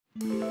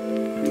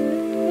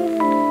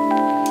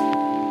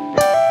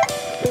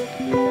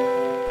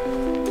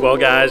Well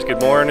guys,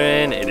 good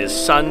morning. It is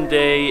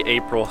Sunday,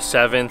 April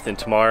 7th, and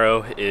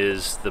tomorrow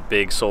is the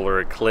big solar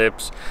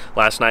eclipse.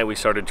 Last night we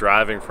started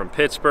driving from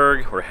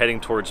Pittsburgh. We're heading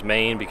towards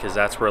Maine because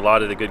that's where a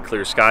lot of the good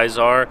clear skies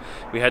are.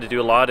 We had to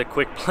do a lot of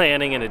quick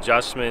planning and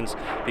adjustments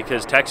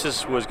because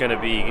Texas was going to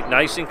be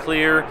nice and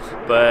clear,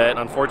 but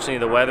unfortunately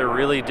the weather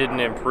really didn't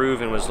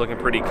improve and was looking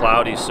pretty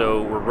cloudy,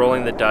 so we're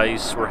rolling the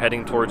dice. We're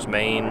heading towards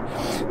Maine.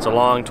 It's a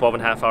long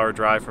 12.5-hour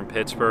drive from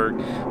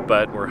Pittsburgh,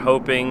 but we're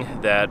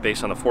hoping that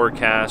based on the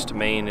forecast,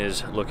 Maine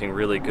is looking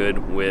really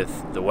good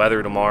with the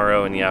weather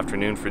tomorrow in the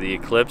afternoon for the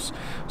eclipse.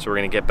 So we're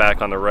going to get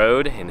back on the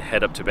road and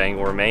head up to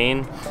Bangor,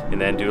 Maine, and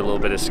then do a little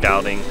bit of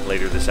scouting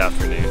later this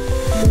afternoon.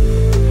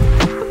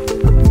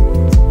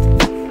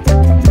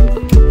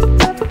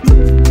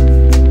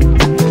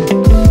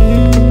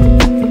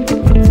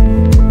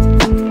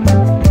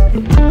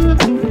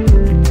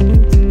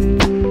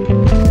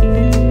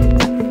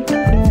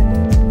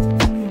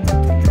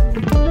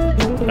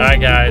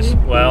 Alright guys,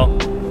 well,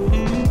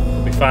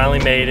 we finally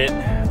made it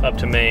up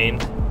to Maine,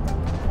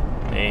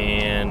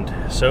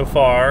 and so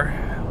far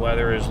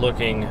weather is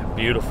looking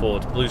beautiful.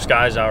 It's blue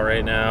skies out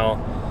right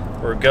now.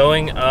 We're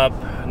going up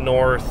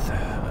north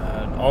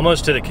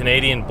almost to the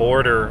Canadian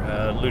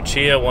border.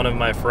 Lucia, one of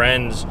my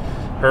friends,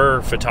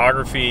 her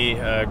photography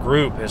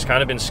group has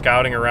kind of been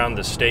scouting around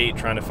the state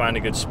trying to find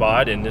a good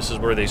spot, and this is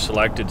where they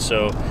selected.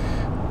 So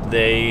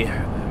they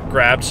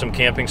grabbed some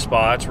camping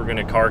spots. We're going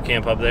to car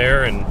camp up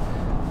there and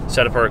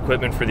set up our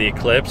equipment for the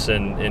eclipse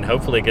and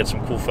hopefully get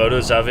some cool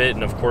photos of it,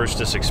 and of course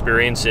just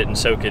experience it and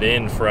soak it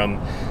in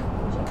from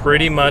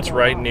pretty much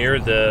right near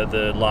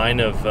the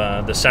line of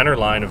the center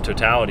line of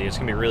totality. It's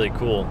gonna be really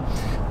cool.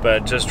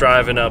 But just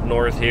driving up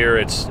north here,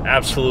 it's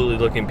absolutely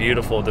looking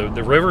beautiful.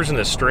 The rivers and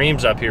the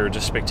streams up here are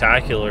just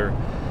spectacular,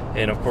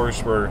 and of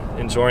course we're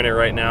enjoying it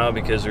right now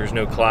because there's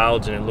no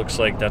clouds, and it looks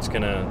like that's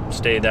gonna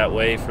stay that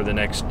way for the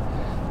next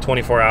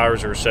 24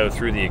 hours or so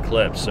through the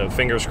eclipse. So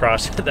fingers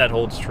crossed that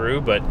holds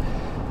true, but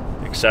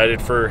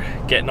excited for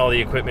getting all the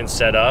equipment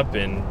set up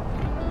and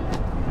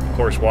of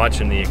course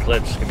watching the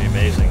eclipse. It's gonna be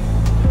amazing.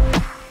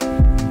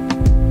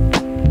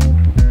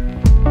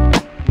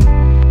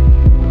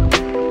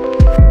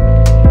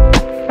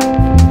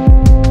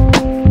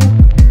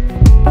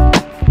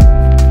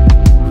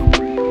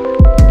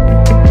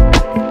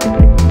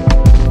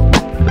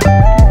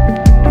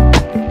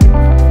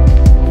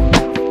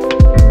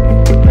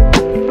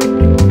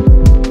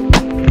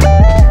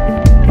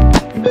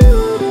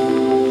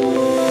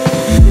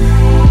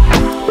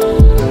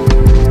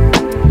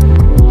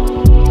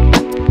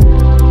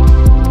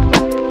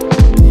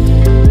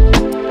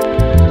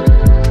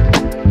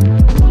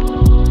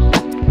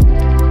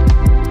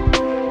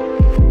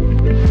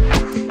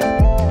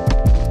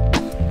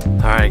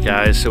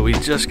 Guys, so we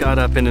just got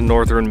up into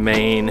northern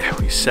Maine.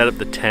 We set up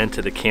the tent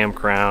at the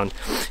campground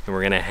and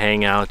we're gonna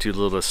hang out, do a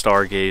little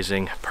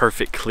stargazing.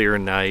 Perfect clear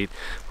night.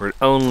 We're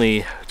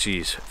only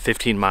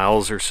 15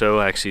 miles or so,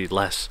 actually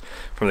less,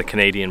 from the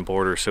Canadian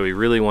border, so we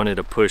really wanted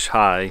to push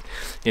high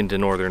into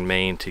northern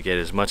Maine to get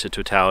as much of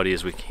totality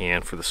as we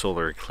can for the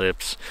solar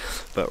eclipse.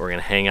 But we're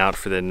gonna hang out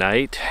for the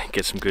night,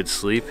 get some good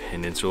sleep,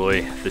 and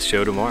enjoy the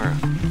show tomorrow.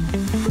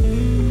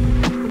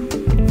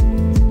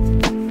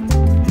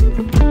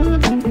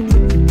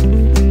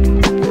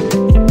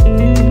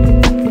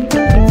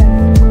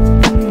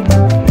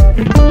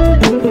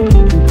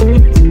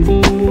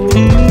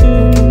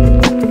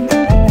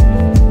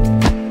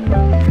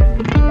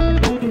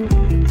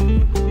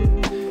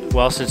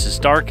 Well, since it's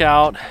dark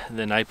out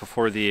the night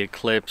before the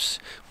eclipse,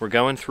 we're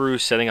going through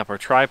setting up our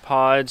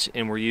tripods,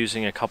 and we're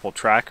using a couple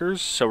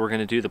trackers. So we're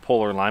going to do the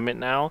polar alignment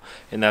now,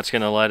 and that's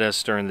going to let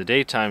us during the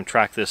daytime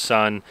track the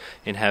sun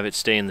and have it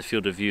stay in the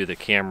field of view of the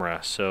camera.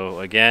 So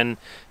again,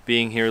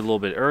 being here a little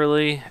bit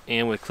early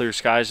and with clear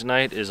skies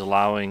tonight is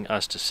allowing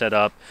us to set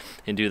up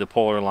and do the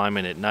polar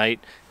alignment at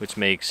night, which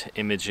makes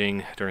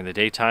imaging during the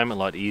daytime a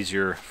lot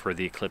easier for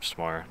the eclipse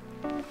tomorrow.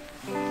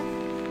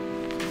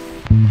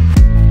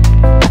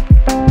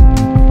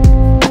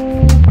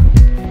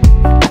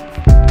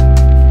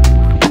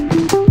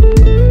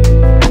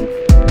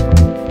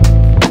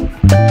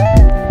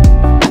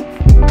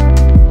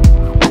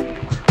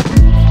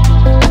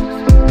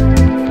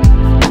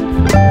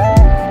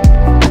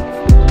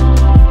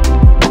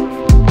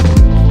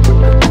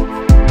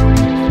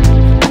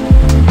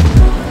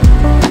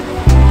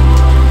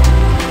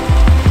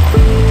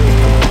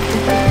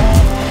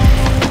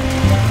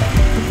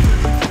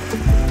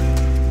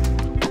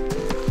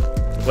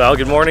 Well,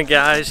 good morning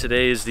guys.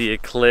 Today is the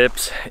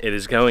eclipse. It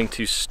is going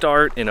to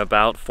start in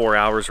about 4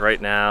 hours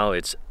right now.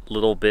 It's a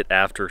little bit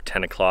after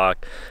 10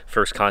 o'clock.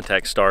 First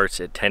contact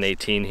starts at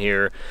 10:18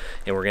 here,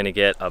 and we're gonna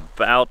get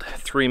about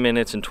 3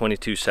 minutes and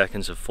 22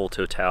 seconds of full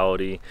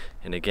totality.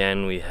 And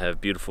again, we have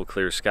beautiful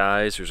clear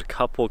skies. There's a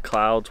couple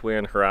clouds way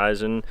on the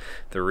horizon.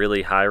 They're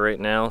really high right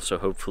now, so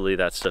hopefully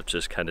that stuff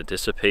just kind of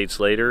dissipates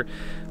later.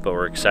 But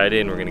we're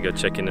excited, and we're gonna go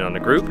check in on the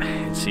group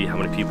and see how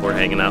many people are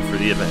hanging out for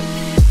the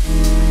event.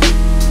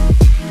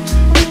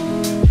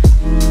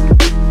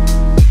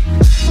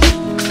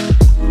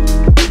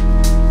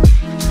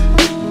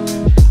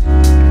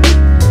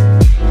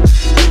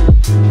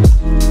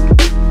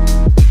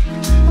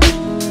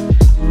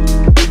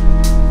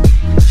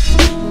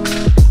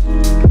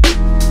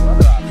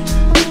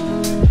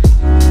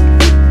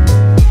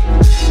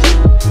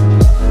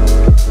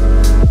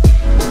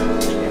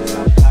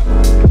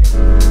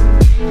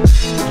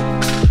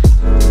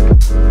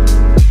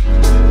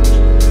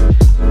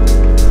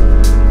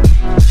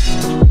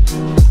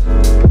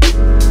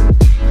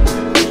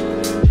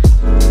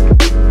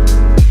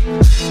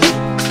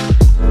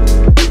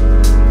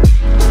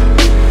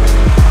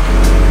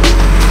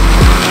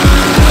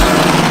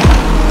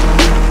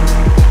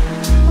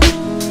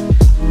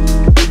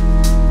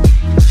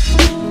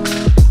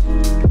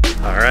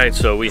 Alright,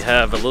 so we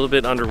have a little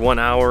bit under 1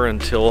 hour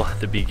until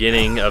the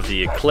beginning of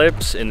the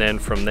eclipse, and then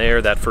from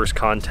there, that first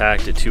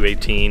contact at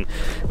 2:18,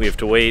 we have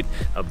to wait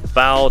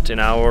about an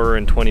hour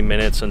and 20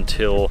 minutes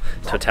until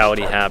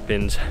totality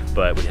happens,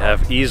 but we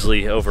have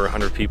easily over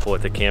 100 people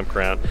at the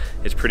campground.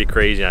 It's pretty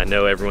crazy. I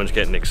know everyone's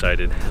getting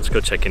excited. Let's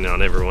go check in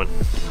on everyone.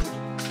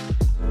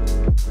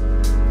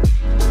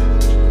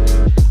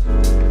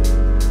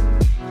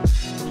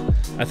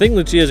 I think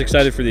Lucia's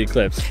excited for the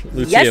eclipse.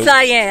 Lucia, yes,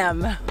 I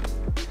am.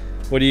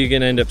 What are you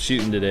gonna end up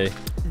shooting today?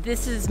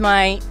 This is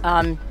my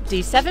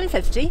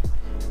D750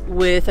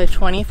 with a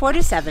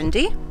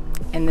 24-70,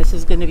 and this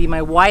is gonna be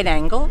my wide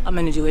angle. I'm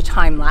gonna do a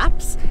time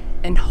lapse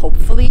and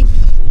hopefully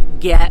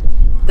get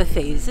the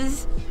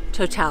phases,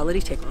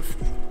 totality, take off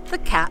the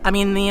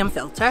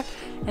filter,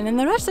 and then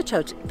the rest of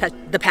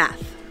the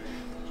path.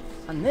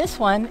 On this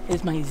one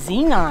is my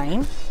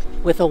Z9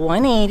 with a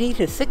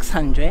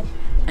 180-600,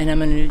 and I'm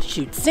going to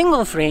shoot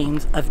single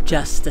frames of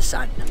just the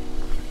sun.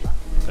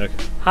 Okay.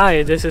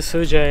 Hi, this is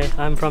Sujay.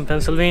 I'm from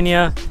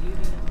Pennsylvania.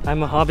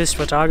 I'm a hobbyist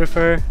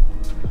photographer,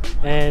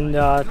 and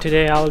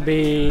today I'll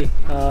be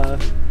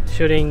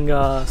shooting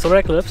solar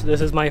eclipse.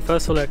 This is my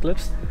first solar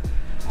eclipse.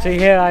 So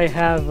here I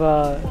have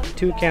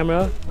two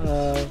cameras.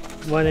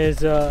 One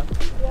is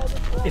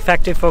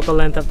effective focal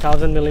length of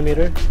 1000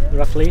 millimeter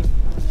roughly,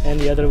 and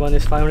the other one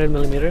is 500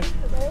 millimeter.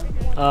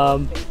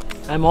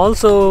 I'm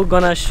also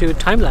gonna shoot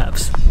time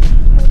lapse.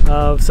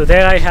 So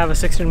there I have a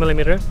 16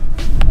 millimeter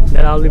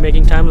that I'll be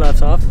making time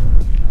lapse of.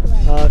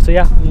 So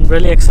yeah, I'm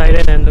really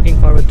excited and looking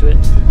forward to it.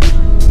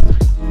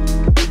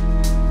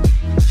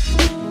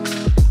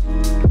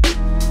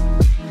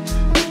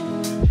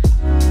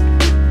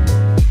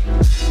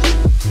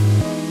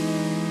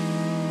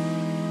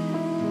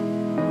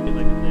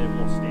 Like a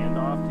little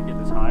standoff to get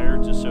this higher,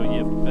 just so you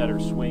have better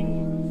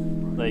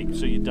swing, like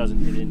so it doesn't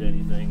hit into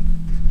anything.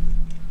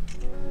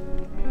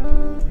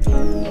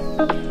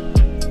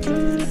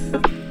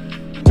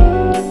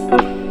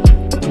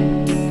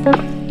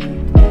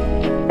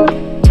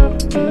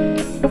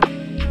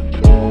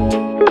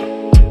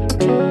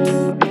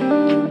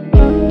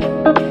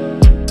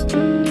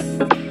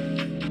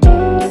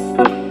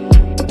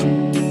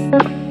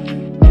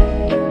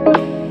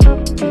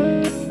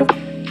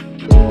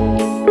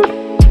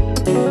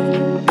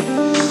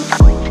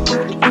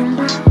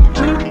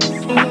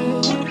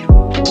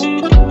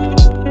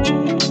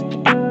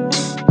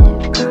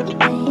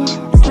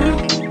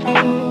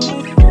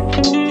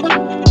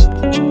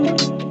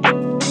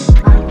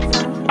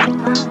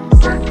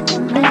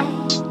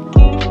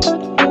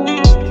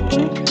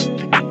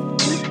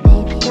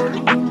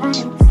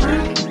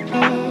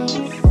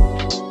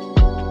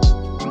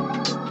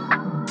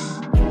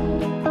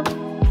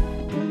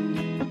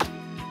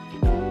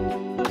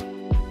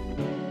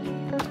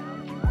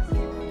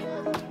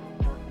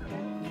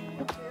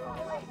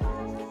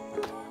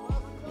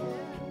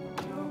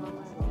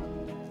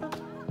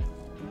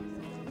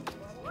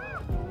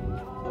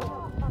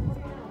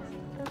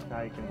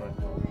 Now you can look.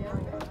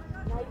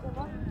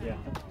 Yeah.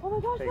 Oh my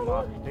gosh. Take them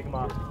off. Take them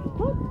off.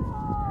 Look.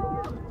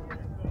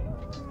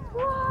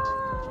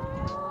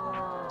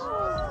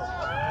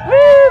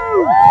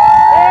 Woo!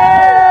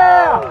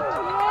 Yeah!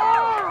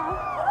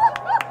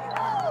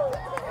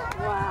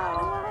 Wow.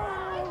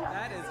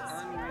 That is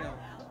unreal.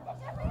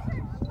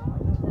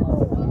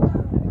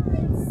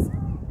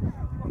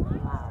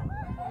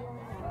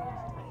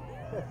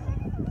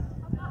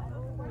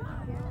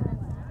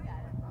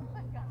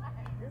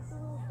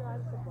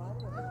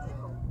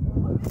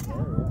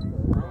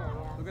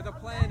 Look at the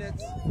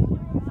planets.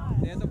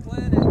 There's the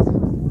planets.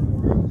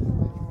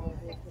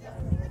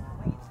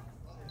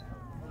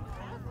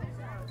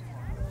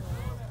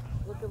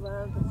 Look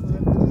around the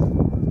sun.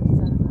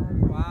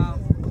 Wow.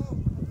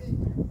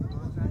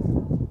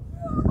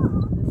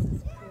 This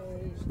is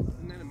crazy.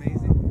 Isn't that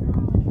amazing?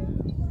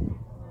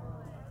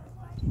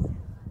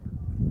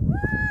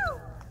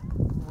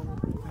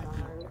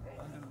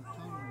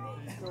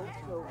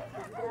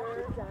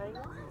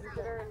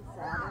 Jupiter and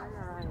Saturn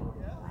are on.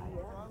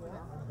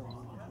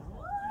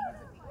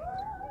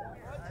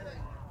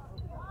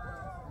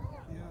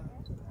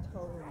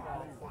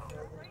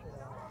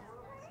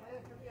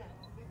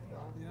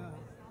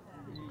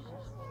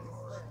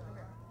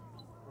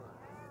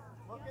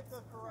 Look at the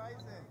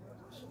horizon.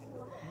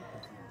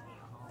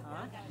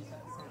 Huh? It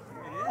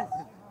is.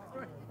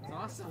 It's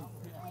awesome.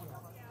 Keep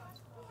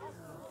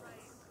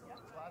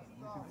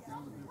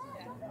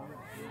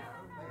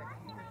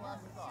your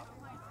glasses off.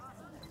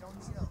 You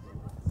don't see them.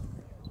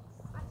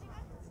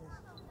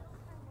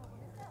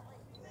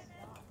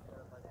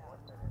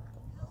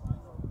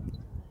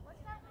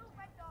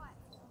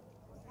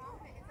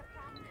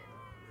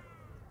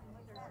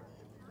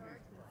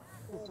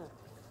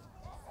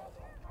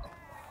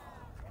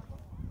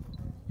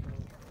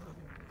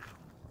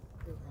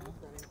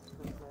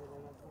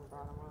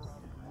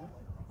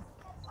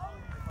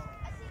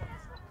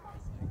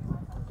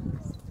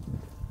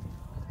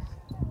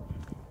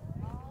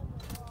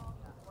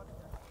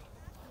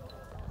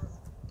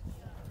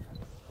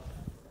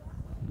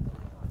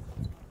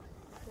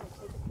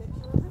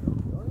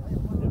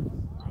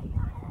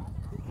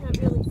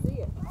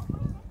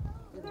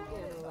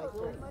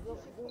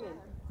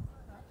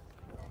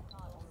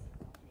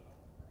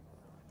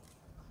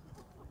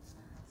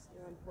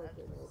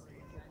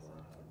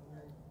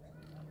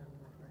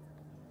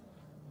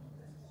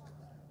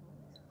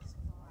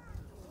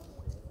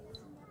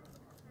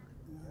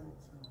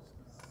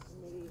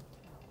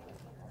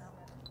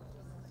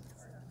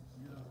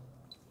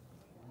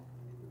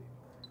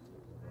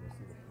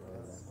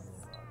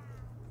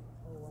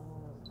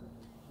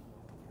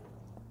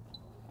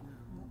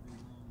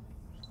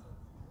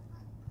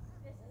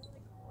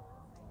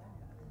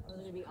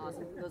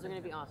 awesome. Those are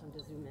going to be awesome to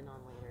zoom in on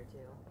later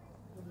too.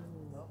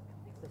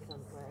 The sun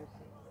flares.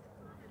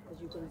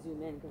 Because you can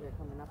zoom in because they're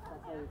coming up.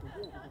 That's how you can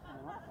do it because they're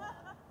coming up.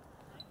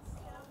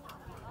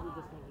 You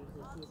just can't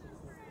usually see it because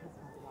this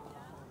has a lot of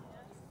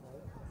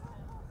right?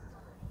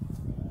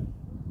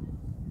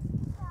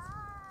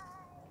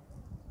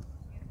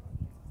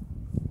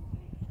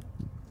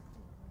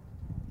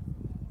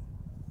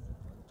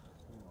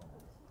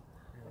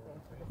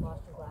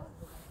 Lost your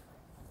glasses.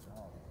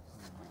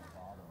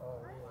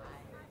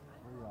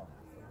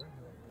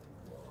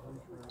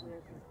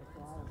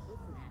 This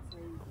is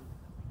crazy.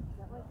 Is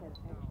that like an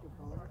extra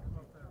bonus?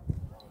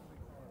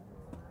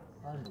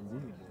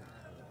 Unbelievable.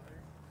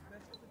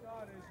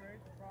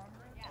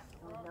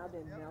 Oh, now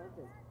they're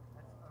melted.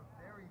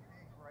 Very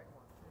big bright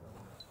one.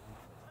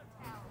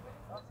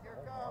 Oh, here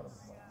it comes.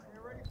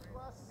 Get ready for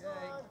glasses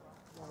on.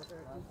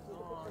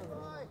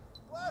 Right.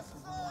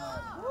 Glasses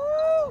on. Woo!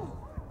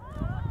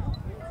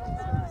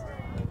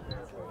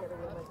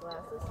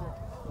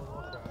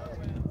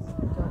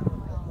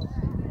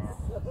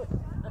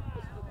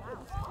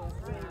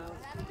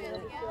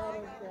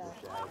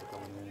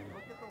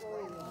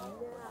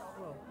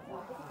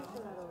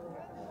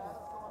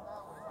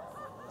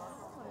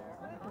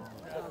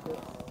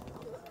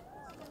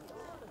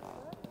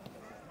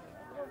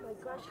 Oh my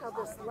gosh, how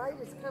this light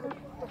is coming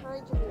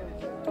behind you there.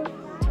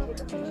 Take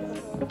a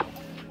picture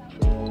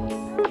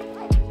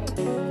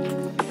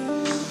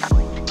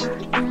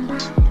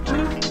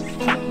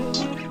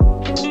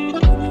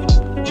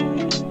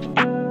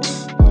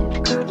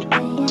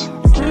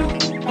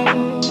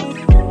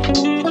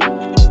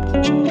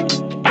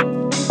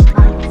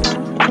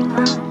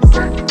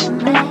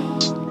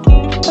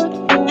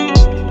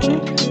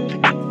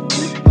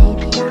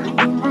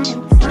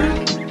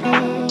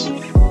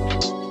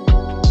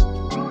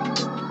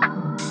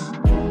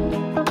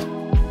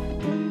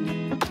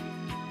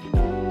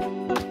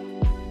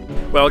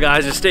Well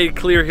guys, it stayed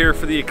clear here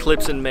for the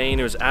eclipse in Maine.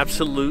 It was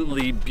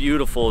absolutely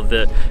beautiful.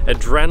 The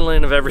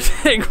adrenaline of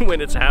everything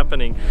when it's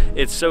happening.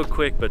 It's so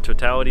quick, but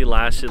totality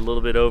lasted a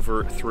little bit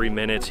over 3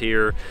 minutes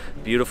here.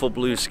 Beautiful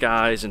blue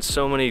skies and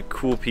so many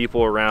cool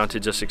people around to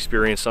just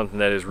experience something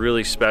that is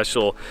really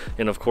special.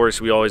 And of course,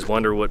 we always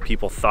wonder what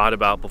people thought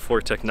about before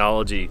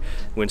technology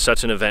when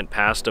such an event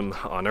passed them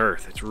on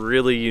Earth. It's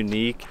really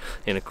unique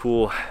and a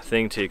cool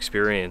thing to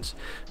experience.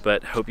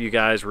 But hope you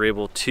guys were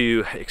able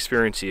to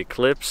experience the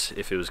eclipse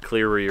if it was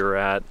clear where you're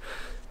at.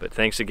 But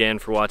thanks again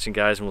for watching,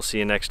 guys, and we'll see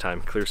you next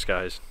time. Clear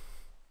skies.